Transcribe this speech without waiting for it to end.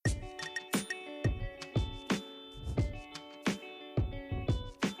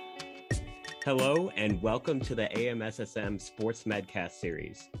Hello, and welcome to the AMSSM Sports Medcast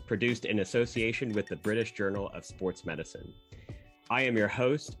series, produced in association with the British Journal of Sports Medicine. I am your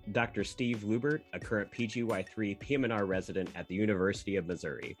host, Dr. Steve Lubert, a current PGY3 PM&R resident at the University of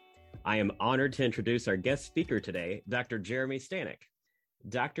Missouri. I am honored to introduce our guest speaker today, Dr. Jeremy Stanek.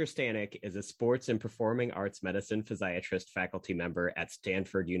 Dr. Stanek is a sports and performing arts medicine physiatrist faculty member at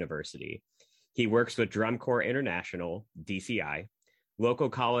Stanford University. He works with Drum Corps International, DCI, local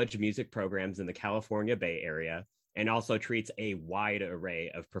college music programs in the California Bay Area, and also treats a wide array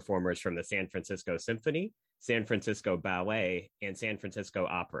of performers from the San Francisco Symphony, San Francisco Ballet, and San Francisco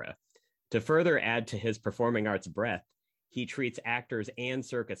Opera. To further add to his performing arts breadth, he treats actors and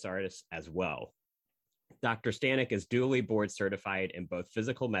circus artists as well. Dr. Stanek is dually board certified in both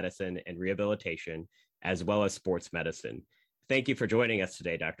physical medicine and rehabilitation, as well as sports medicine. Thank you for joining us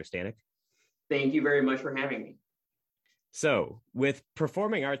today, Dr. Stanek. Thank you very much for having me. So, with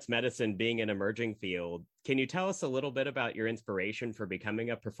performing arts medicine being an emerging field, can you tell us a little bit about your inspiration for becoming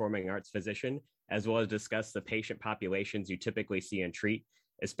a performing arts physician, as well as discuss the patient populations you typically see and treat,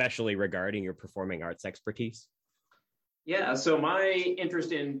 especially regarding your performing arts expertise? Yeah, so my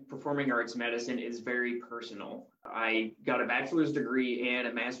interest in performing arts medicine is very personal. I got a bachelor's degree and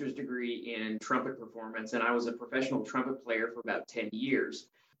a master's degree in trumpet performance, and I was a professional trumpet player for about 10 years.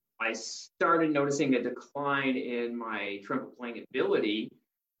 I started noticing a decline in my trumpet playing ability.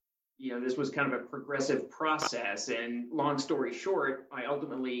 This was kind of a progressive process. And long story short, I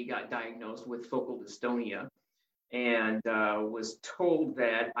ultimately got diagnosed with focal dystonia and was told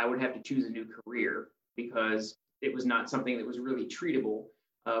that I would have to choose a new career because it was not something that was really treatable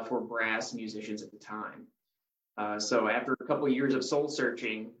for brass musicians at the time. So after a couple of years of soul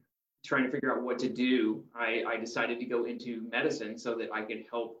searching, trying to figure out what to do, I decided to go into medicine so that I could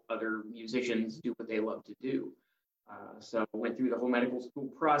help other musicians do what they love to do. So I went through the whole medical school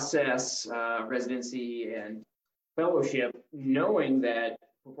process, residency and fellowship, knowing that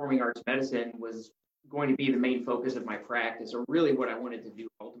performing arts medicine was going to be the main focus of my practice, or really what I wanted to do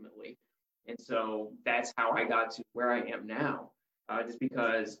ultimately. And so that's how I got to where I am now, just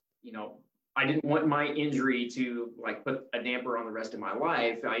because, I didn't want my injury to put a damper on the rest of my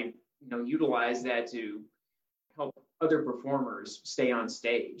life. I utilize that to help other performers stay on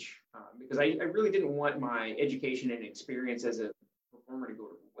stage because I really didn't want my education and experience as a performer to go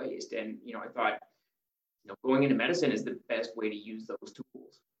to waste. And, I thought, going into medicine is the best way to use those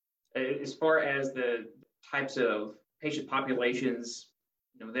tools. As far as the types of patient populations,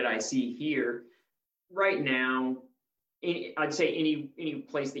 that I see here right now, I'd say any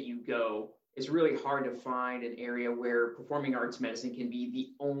place that you go, it's really hard to find an area where performing arts medicine can be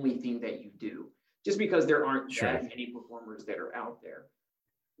the only thing that you do, just because there aren't that many performers that are out there.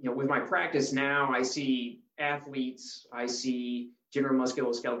 With my practice now, I see athletes, I see general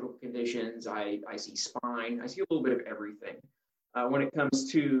musculoskeletal conditions, I see spine, I see a little bit of everything. When it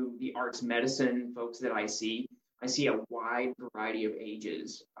comes to the arts medicine folks that I see a wide variety of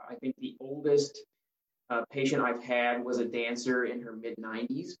ages. I think the oldest patient I've had was a dancer in her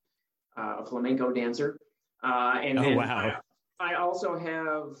mid-90s. A flamenco dancer. Wow. I also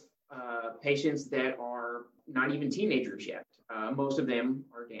have patients that are not even teenagers yet. Most of them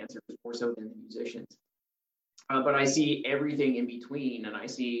are dancers, more so than the musicians. But I see everything in between, and I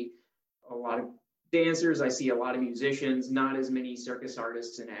see a lot of dancers, I see a lot of musicians, not as many circus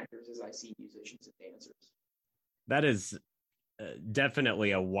artists and actors as I see musicians and dancers. That is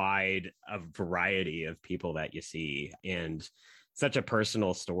definitely a wide variety of people that you see, and such a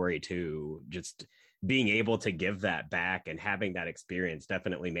personal story too. Just being able to give that back and having that experience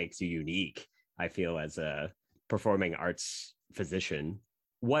definitely makes you unique, I feel, as a performing arts physician.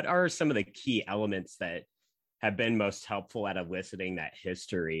 What are some of the key elements that have been most helpful at eliciting that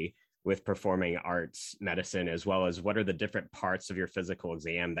history with performing arts medicine, as well as what are the different parts of your physical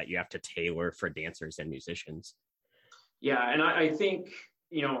exam that you have to tailor for dancers and musicians? Yeah, and I think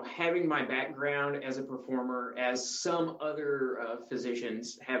having my background as a performer, as some other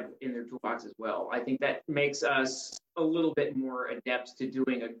physicians have in their toolbox as well, I think that makes us a little bit more adept to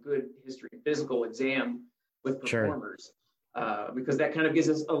doing a good history physical exam with performers, because that kind of gives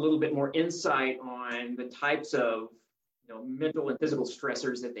us a little bit more insight on the types of mental and physical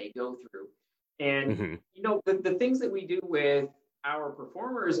stressors that they go through. And, the things that we do with our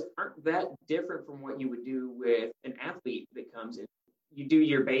performers aren't that different from what you would do with an athlete that comes in. You do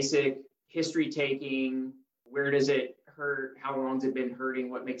your basic history taking, where does it hurt, how long has it been hurting,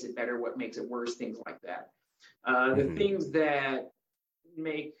 what makes it better, what makes it worse, things like that. The things that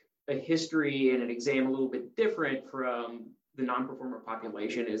make a history and an exam a little bit different from the non-performer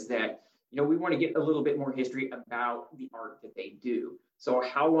population is that, we want to get a little bit more history about the art that they do. So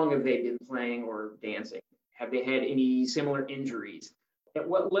how long have they been playing or dancing? Have they had any similar injuries? At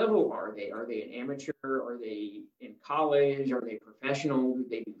what level are they? Are they an amateur? Are they in college? Are they professional? Do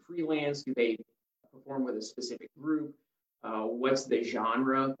they do freelance? Do they perform with a specific group? What's the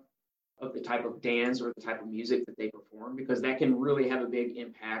genre of the type of dance or the type of music that they perform? Because that can really have a big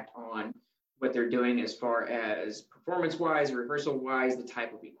impact on what they're doing as far as performance-wise, rehearsal-wise, the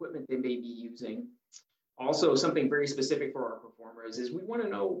type of equipment they may be using. Also, something very specific for our performers is we want to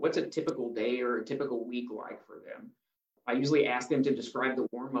know what's a typical day or a typical week like for them. I usually ask them to describe the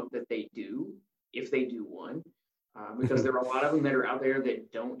warm-up that they do, if they do one, because there are a lot of them that are out there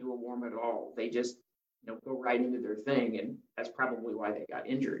that don't do a warm at all. They just go right into their thing, and that's probably why they got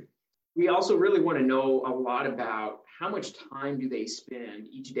injured. We also really want to know a lot about how much time do they spend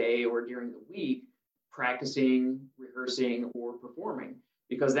each day or during the week practicing, rehearsing, or performing,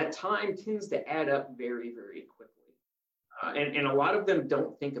 because that time tends to add up very, very quickly. And a lot of them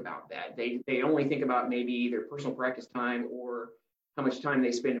don't think about that. They only think about maybe their personal practice time or how much time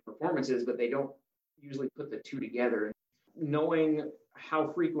they spend in performances, but they don't usually put the two together. Knowing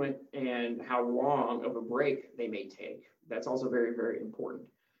how frequent and how long of a break they may take, that's also very, very important.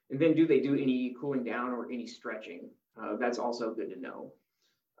 And then do they do any cooling down or any stretching? That's also good to know.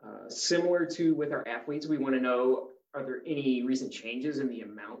 Similar to with our athletes, we want to know, are there any recent changes in the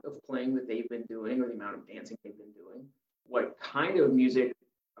amount of playing that they've been doing or the amount of dancing they've been doing? What kind of music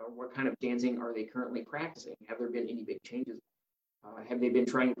or what kind of dancing are they currently practicing? Have there been any big changes? Have they been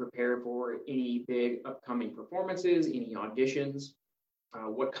trying to prepare for any big upcoming performances, any auditions?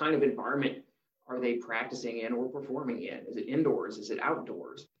 What kind of environment are they practicing in or performing in? Is it indoors? Is it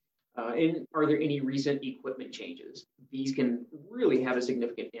outdoors? And are there any recent equipment changes? These can really have a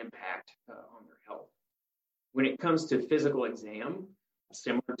significant impact on their health. When it comes to physical exam,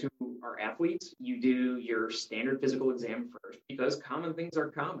 similar to our athletes, you do your standard physical exam first because common things are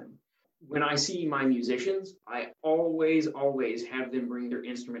common. When I see my musicians, I always have them bring their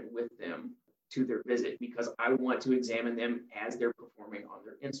instrument with them to their visit because I want to examine them as they're performing on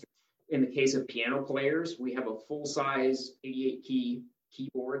their instrument. In the case of piano players, we have a full-size 88-key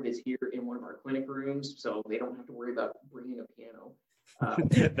keyboard that's here in one of our clinic rooms, so they don't have to worry about bringing a piano.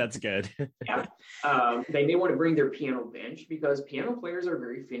 That's good. Yeah. They may want to bring their piano bench because piano players are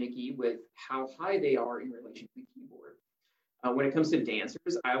very finicky with how high they are in relation to the keyboard. When it comes to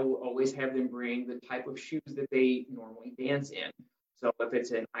dancers, I will always have them bring the type of shoes that they normally dance in. So if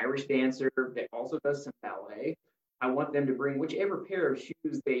it's an Irish dancer that also does some ballet, I want them to bring whichever pair of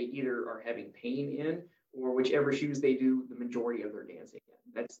shoes they either are having pain in or whichever shoes they do the majority of their dancing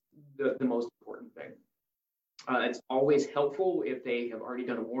in. That's the most important thing. It's always helpful if they have already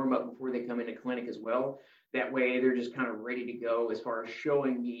done a warm-up before they come into clinic as well. That way they're just kind of ready to go as far as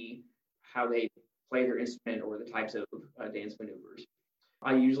showing me how they play their instrument or the types of dance maneuvers.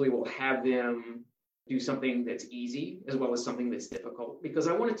 I usually will have them do something that's easy as well as something that's difficult because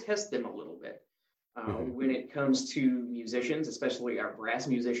I want to test them a little bit. When it comes to musicians, especially our brass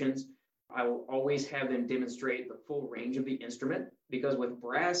musicians, I will always have them demonstrate the full range of the instrument because with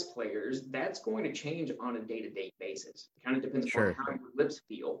brass players, that's going to change on a day-to-day basis. It kind of depends on how your lips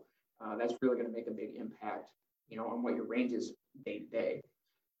feel. That's really going to make a big impact, on what your range is day-to-day.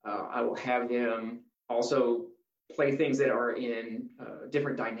 I will have them also play things that are in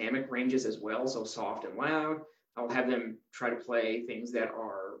different dynamic ranges as well, so soft and loud. I'll have them try to play things that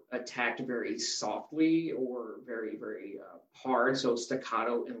are attacked very softly or very, very hard, so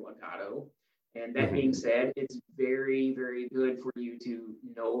staccato and legato. And that being said, it's very, very good for you to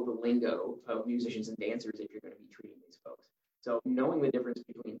know the lingo of musicians and dancers if you're going to be treating these folks. So knowing the difference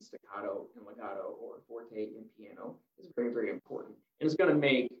between staccato and legato or forte and piano is very, very important. And it's going to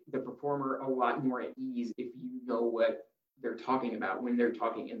make the performer a lot more at ease if you know what they're talking about when they're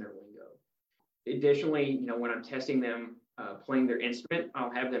talking in their lingo. Additionally, when I'm testing them playing their instrument,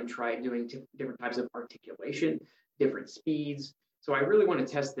 I'll have them try doing different types of articulation, different speeds. So I really want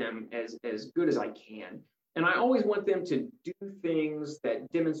to test them as good as I can. And I always want them to do things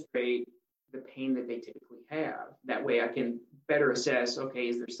that demonstrate the pain that they typically have. That way I can better assess, okay,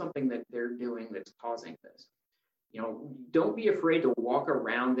 is there something that they're doing that's causing this? Don't be afraid to walk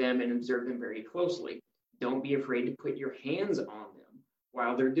around them and observe them very closely. Don't be afraid to put your hands on them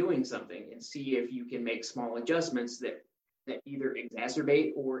while they're doing something and see if you can make small adjustments that either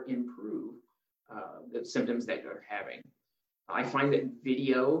exacerbate or improve the symptoms that they're having. I find that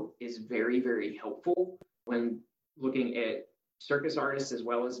video is very, very helpful when looking at circus artists as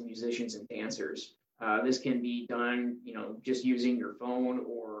well as musicians and dancers. This can be done, just using your phone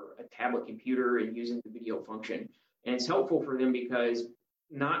or a tablet computer and using the video function. And it's helpful for them because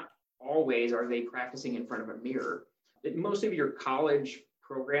not always are they practicing in front of a mirror. Most of your college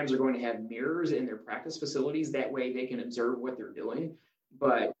programs are going to have mirrors in their practice facilities. That way they can observe what they're doing.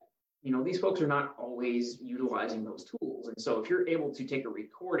 But, these folks are not always utilizing those tools. And so if you're able to take a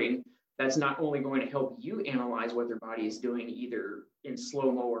recording, that's not only going to help you analyze what their body is doing either in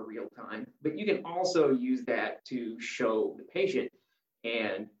slow-mo or real time, but you can also use that to show the patient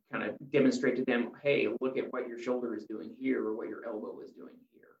and kind of demonstrate to them, hey, look at what your shoulder is doing here or what your elbow is doing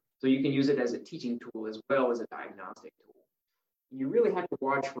here. So you can use it as a teaching tool as well as a diagnostic tool. You really have to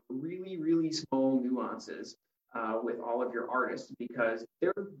watch for really, really small nuances with all of your artists because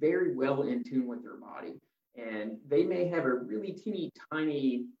they're very well in tune with their body. And they may have a really teeny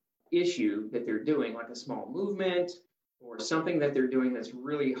tiny issue that they're doing, like a small movement or something that they're doing that's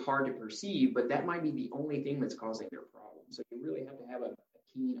really hard to perceive, but that might be the only thing that's causing their problem. So you really have to have a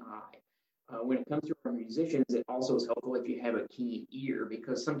keen eye. When it comes to our musicians, it also is helpful if you have a keen ear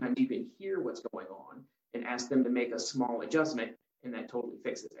because sometimes you can hear what's going on and ask them to make a small adjustment, and that totally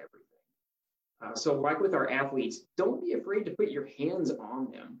fixes everything. So like with our athletes, don't be afraid to put your hands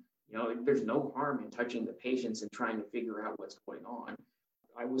on them. There's no harm in touching the patients and trying to figure out what's going on.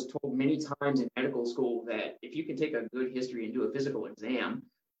 I was told many times in medical school that if you can take a good history and do a physical exam,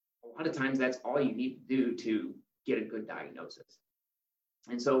 a lot of times that's all you need to do to get a good diagnosis.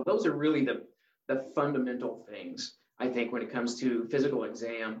 And so those are really the fundamental things, I think, when it comes to physical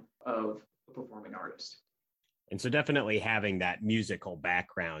exam of a performing artist. And so definitely having that musical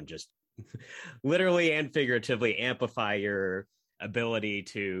background just literally and figuratively amplify your ability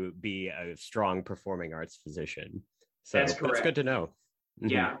to be a strong performing arts physician. So that's correct. That's good to know.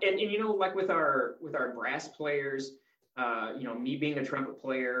 Yeah. And like with our brass players, me being a trumpet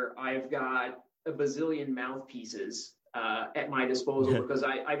player, I've got a bazillion mouthpieces at my disposal because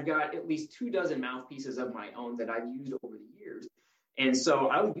I've got at least 24 mouthpieces of my own that I've used over the years. And so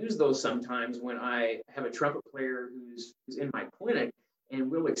I'll use those sometimes when I have a trumpet player who's in my clinic, and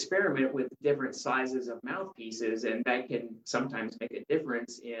we'll experiment with different sizes of mouthpieces, and that can sometimes make a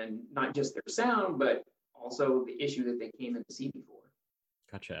difference in not just their sound, but also the issue that they came in to see before.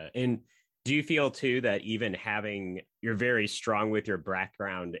 Gotcha. And do you feel too that even you're very strong with your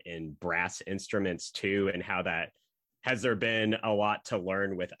background in brass instruments too, and how that has there been a lot to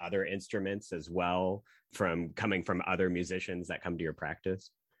learn with other instruments as well from coming from other musicians that come to your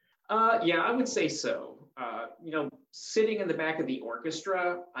practice? Yeah, I would say so. Sitting in the back of the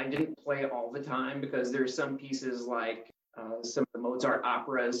orchestra, I didn't play all the time because there's some pieces like some of the Mozart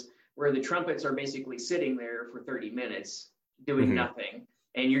operas where the trumpets are basically sitting there for 30 minutes doing nothing.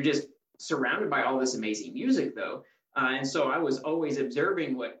 And you're just surrounded by all this amazing music, though. And so I was always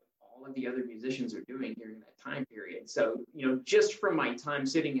observing what all of the other musicians are doing during that time period. So, just from my time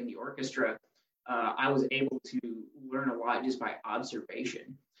sitting in the orchestra, I was able to learn a lot just by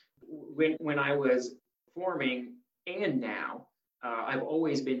observation. When I was performing and now, I've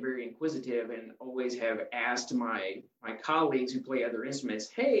always been very inquisitive and always have asked my colleagues who play other instruments,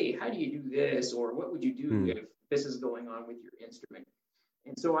 hey, how do you do this? Or what would you do if this is going on with your instrument?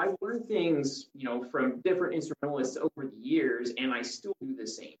 And so I've learned things, from different instrumentalists over the years, and I still do the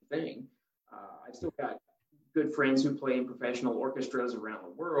same thing. I've still got good friends who play in professional orchestras around the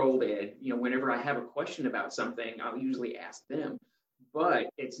world. And, whenever I have a question about something, I'll usually ask them. But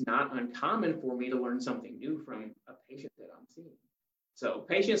it's not uncommon for me to learn something new from a patient that I'm seeing. So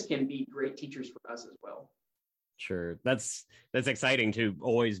patients can be great teachers for us as well. Sure. That's exciting too,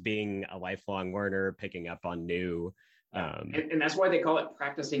 always being a lifelong learner, picking up on new. And that's why they call it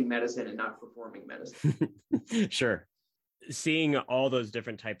practicing medicine and not performing medicine. Sure. Seeing all those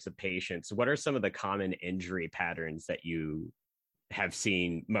different types of patients, what are some of the common injury patterns that you have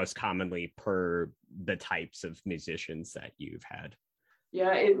seen most commonly per the types of musicians that you've had?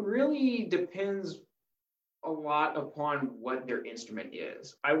 Yeah, it really depends a lot upon what their instrument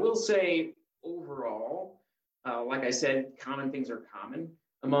is. I will say overall, like I said, common things are common.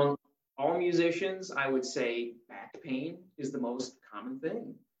 Among all musicians, I would say back pain is the most common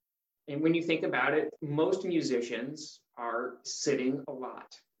thing. And when you think about it, most musicians are sitting a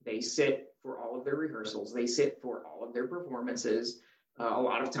lot. They sit for all of their rehearsals. They sit for all of their performances. A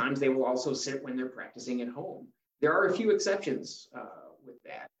lot of times they will also sit when they're practicing at home. There are a few exceptions with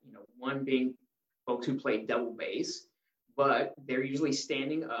that. One being folks who play double bass, but they're usually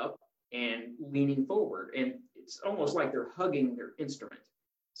standing up and leaning forward. And it's almost like they're hugging their instrument.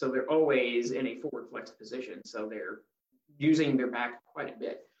 So they're always in a forward flex position. So they're using their back quite a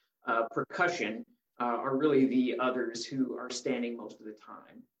bit. Percussion are really the others who are standing most of the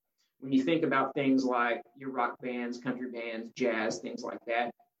time. When you think about things like your rock bands, country bands, jazz, things like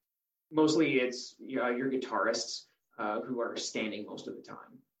that, mostly it's your guitarists who are standing most of the time.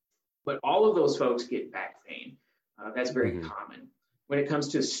 But all of those folks get back pain. That's very Hmm. common. When it comes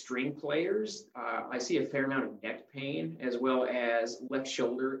to string players, I see a fair amount of neck pain as well as left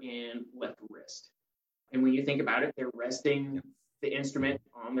shoulder and left wrist. And when you think about it, they're resting the instrument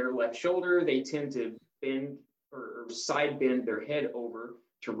on their left shoulder. They tend to bend or side bend their head over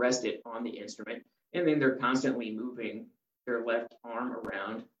to rest it on the instrument. And then they're constantly moving their left arm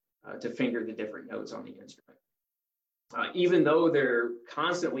around to finger the different notes on the instrument. Even though they're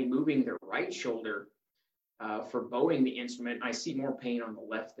constantly moving their right shoulder for bowing the instrument, I see more pain on the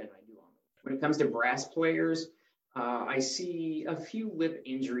left than I do on the right. When it comes to brass players, I see a few lip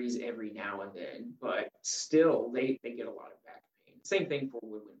injuries every now and then, but still they get a lot of back pain. Same thing for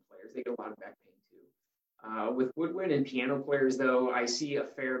woodwind players. They get a lot of back pain too. With woodwind and piano players, though, I see a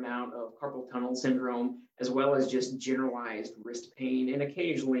fair amount of carpal tunnel syndrome, as well as just generalized wrist pain and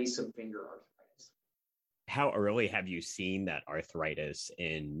occasionally some finger arthritis. How early have you seen that arthritis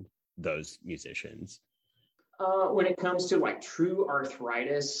in those musicians? When it comes to like true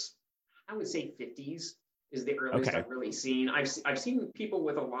arthritis, I would say 50s is the earliest Okay. I've really seen. I've seen people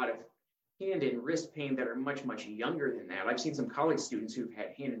with a lot of hand and wrist pain that are much, much younger than that. I've seen some college students who've had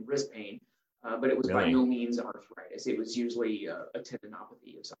hand and wrist pain, but it was by Really? no means arthritis. It was usually a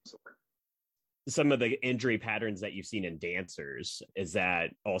tendinopathy of some sort. Some of the injury patterns that you've seen in dancers, is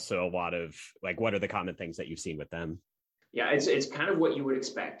that also a lot of like, what are the common things that you've seen with them? Yeah, it's kind of what you would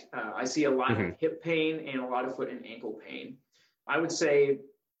expect. I see a lot Hmm. of hip pain and a lot of foot and ankle pain. I would say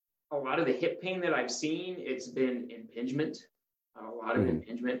a lot of the hip pain that I've seen, it's been impingement, a lot of Hmm.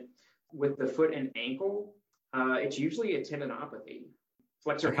 impingement. With the foot and ankle, it's usually a tendinopathy.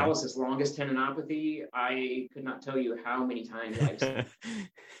 Flexor Okay. hallucis longus tendinopathy, I could not tell you how many times I've seen.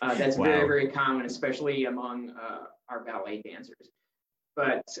 That's very, Wow. very common, especially among our ballet dancers.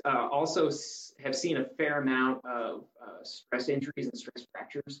 But also have seen a fair amount of stress injuries and stress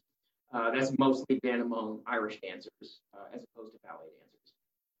fractures. That's mostly been among Irish dancers as opposed to ballet dancers.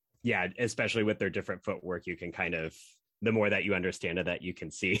 Yeah, especially with their different footwork, you can kind of, the more that you understand it, that you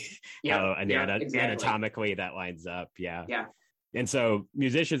can see Yep, how yeah, exactly. anatomically that lines up. Yeah. Yeah, And so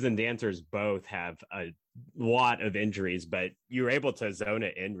musicians and dancers both have a lot of injuries, but you were able to zone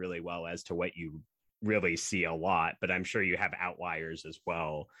it in really well as to what you really see a lot. But I'm sure you have outliers as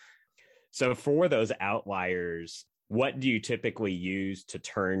well. So for those outliers, what do you typically use to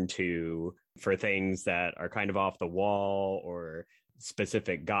turn to for things that are kind of off the wall or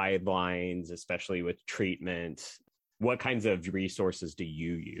specific guidelines, especially with treatment? What kinds of resources do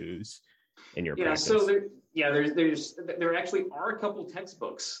you use in your yeah. So practice? there actually are a couple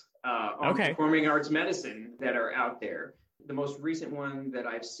textbooks on Okay. performing arts medicine that are out there. The most recent one that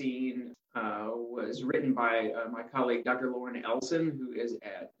I've seen was written by my colleague, Dr. Lauren Elson, who is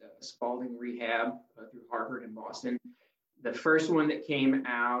at Spalding Rehab through Harvard in Boston. The first one that came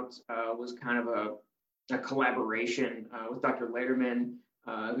out was kind of a collaboration with Dr. Lederman,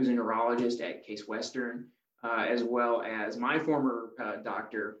 who's a neurologist at Case Western, as well as my former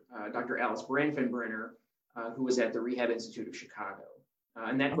doctor, Dr. Alice Branfenbrenner, who was at the Rehab Institute of Chicago.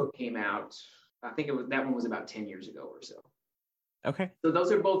 And that Oh, book came out, I think that one was about 10 years ago or so. okay. So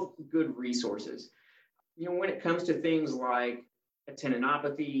those are both good resources. When it comes to things like a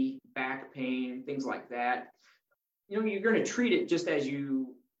tendinopathy, back pain, things like that, you're going to treat it just as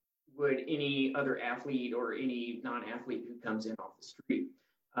you would any other athlete or any non-athlete who comes in off the street.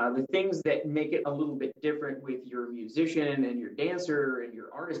 The things that make it a little bit different with your musician and your dancer and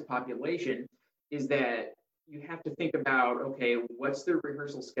your artist population is that you have to think about, okay, what's their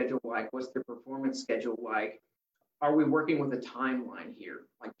rehearsal schedule like? What's their performance schedule like? Are we working with a timeline here?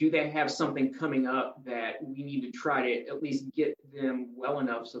 Like, do they have something coming up that we need to try to at least get them well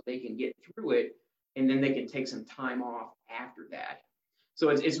enough so they can get through it, and then they can take some time off after that? So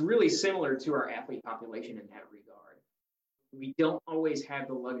it's really similar to our athlete population in that regard. We don't always have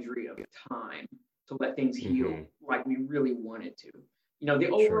the luxury of time to let things heal Hmm. like we really wanted to. The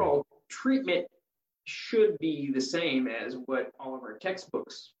Sure. overall treatment should be the same as what all of our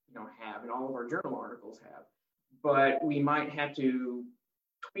textbooks, have and all of our journal articles have. But we might have to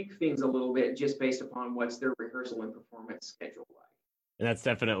tweak things a little bit just based upon what's their rehearsal and performance schedule like. And that's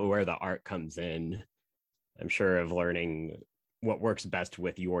definitely where the art comes in. I'm sure of learning what works best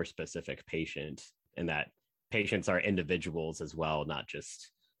with your specific patient, and that patients are individuals as well, not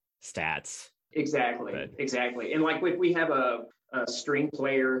just stats. Exactly, But exactly. And like we have a string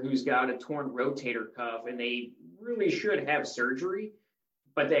player who's got a torn rotator cuff and they really should have surgery,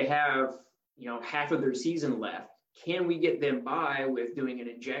 but they have, half of their season left. Can we get them by with doing an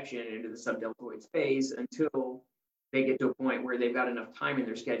injection into the subdeltoid space until they get to a point where they've got enough time in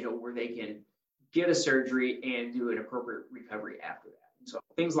their schedule where they can get a surgery and do an appropriate recovery after that? And so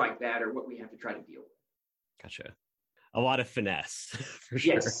things like that are what we have to try to deal with. gotcha. a lot of finesse for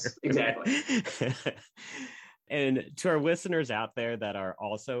sure. Yes, exactly. And to our listeners out there that are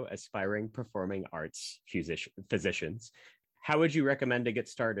also aspiring performing arts physicians, how would you recommend to get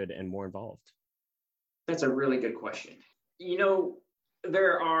started and more involved? That's a really good question. You know,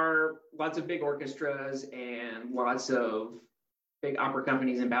 there are lots of big orchestras and lots of big opera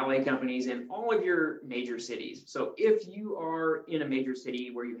companies and ballet companies in all of your major cities. So if you are in a major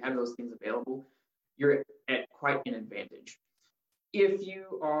city where you have those things available, you're at quite an advantage. If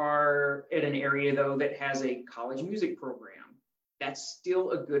you are at an area, though, that has a college music program, that's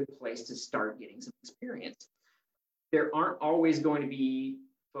still a good place to start getting some experience. There aren't always going to be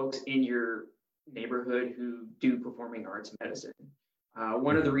folks in your neighborhood who do performing arts medicine.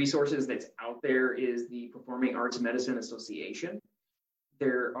 One of the resources that's out there is the Performing Arts Medicine Association.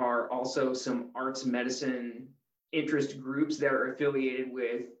 There are also some arts medicine interest groups that are affiliated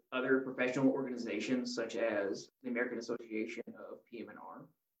with other professional organizations, such as the American Association of PM&R.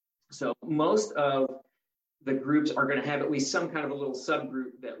 So most of the groups are going to have at least some kind of a little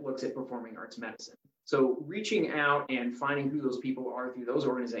subgroup that looks at performing arts medicine. So reaching out and finding who those people are through those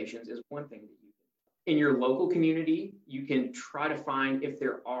organizations is one thing that you can. In your local community, you can try to find if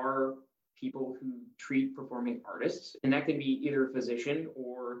there are people who treat performing artists, and that can be either a physician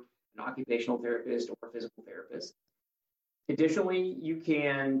or an occupational therapist or a physical therapist. Additionally, you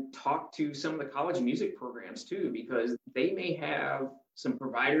can talk to some of the college music programs too, because they may have some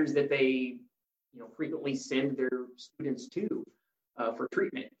providers that they frequently send their students to for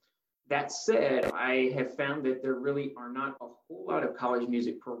treatment. That said, I have found that there really are not a whole lot of college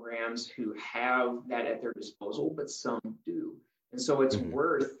music programs who have that at their disposal, but some do. And so it's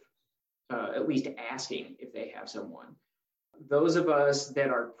worth at least asking if they have someone. Those of us that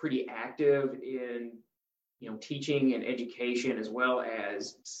are pretty active in teaching and education, as well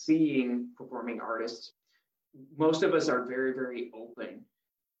as seeing performing artists, most of us are very, very open.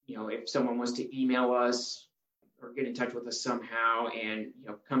 If someone wants to email us or get in touch with us somehow and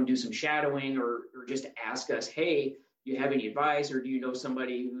come do some shadowing or just ask us, hey, do you have any advice, or do you know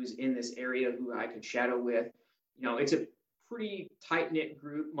somebody who's in this area who I could shadow with? It's a pretty tight-knit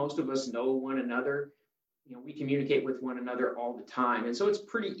group. Most of us know one another. We communicate with one another all the time. And so it's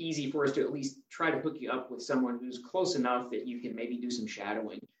pretty easy for us to at least try to hook you up with someone who's close enough that you can maybe do some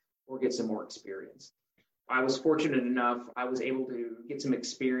shadowing or get some more experience. I was fortunate enough, I was able to get some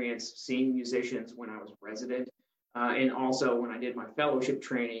experience seeing musicians when I was resident. And also when I did my fellowship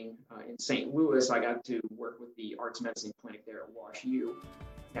training in St. Louis, I got to work with the arts medicine clinic there at WashU.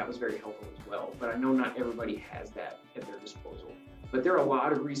 That was very helpful as well. But I know not everybody has that at their disposal. But there are a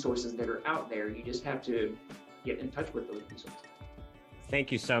lot of resources that are out there. You just have to get in touch with those resources.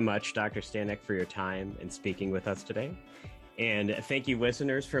 Thank you so much, Dr. Stanek, for your time and speaking with us today. And thank you,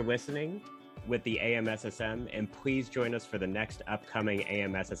 listeners, for listening with the AMSSM. And please join us for the next upcoming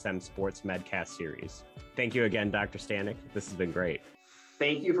AMSSM Sports Medcast series. Thank you again, Dr. Stanek. This has been great.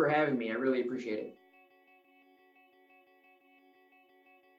 Thank you for having me. I really appreciate it.